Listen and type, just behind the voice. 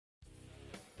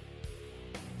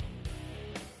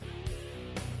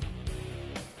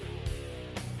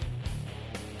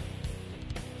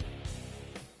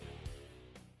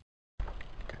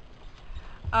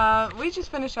We just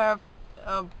finished our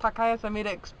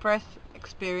Pacaya-Samiria Express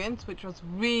experience, which was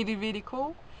really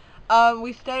cool.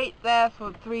 We stayed there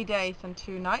for 3 days and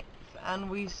 2 nights, and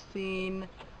we've seen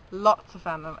lots of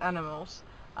animals.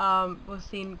 We've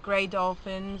seen grey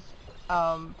dolphins,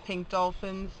 pink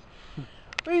dolphins.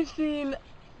 We've seen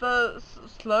the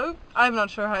slope. I'm not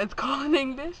sure how it's called in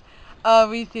English.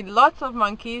 We've seen lots of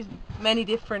monkeys, many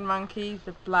different monkeys,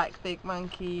 the black big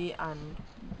monkey and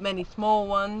many small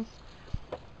ones.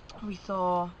 We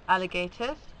saw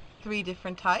alligators, 3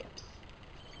 different types,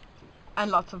 and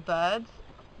lots of birds,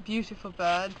 beautiful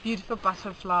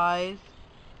butterflies.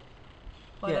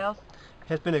 What else? It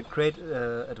has been a great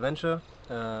adventure,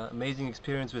 amazing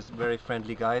experience with very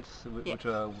friendly guides, which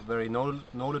are very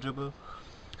knowledgeable.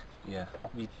 Yeah,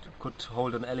 we could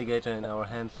hold an alligator in our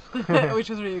hands,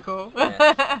 which was really cool.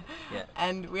 Yeah.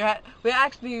 And we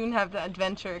actually even have the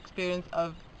adventure experience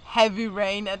of heavy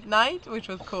rain at night, which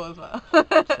was cool as well.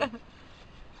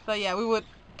 So yeah, we would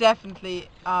definitely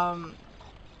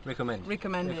recommend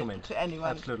it to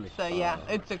anyone. Absolutely. So yeah,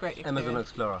 it's a great experience. Amazon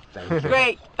Explorer. Thank you.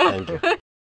 Great. Thank you.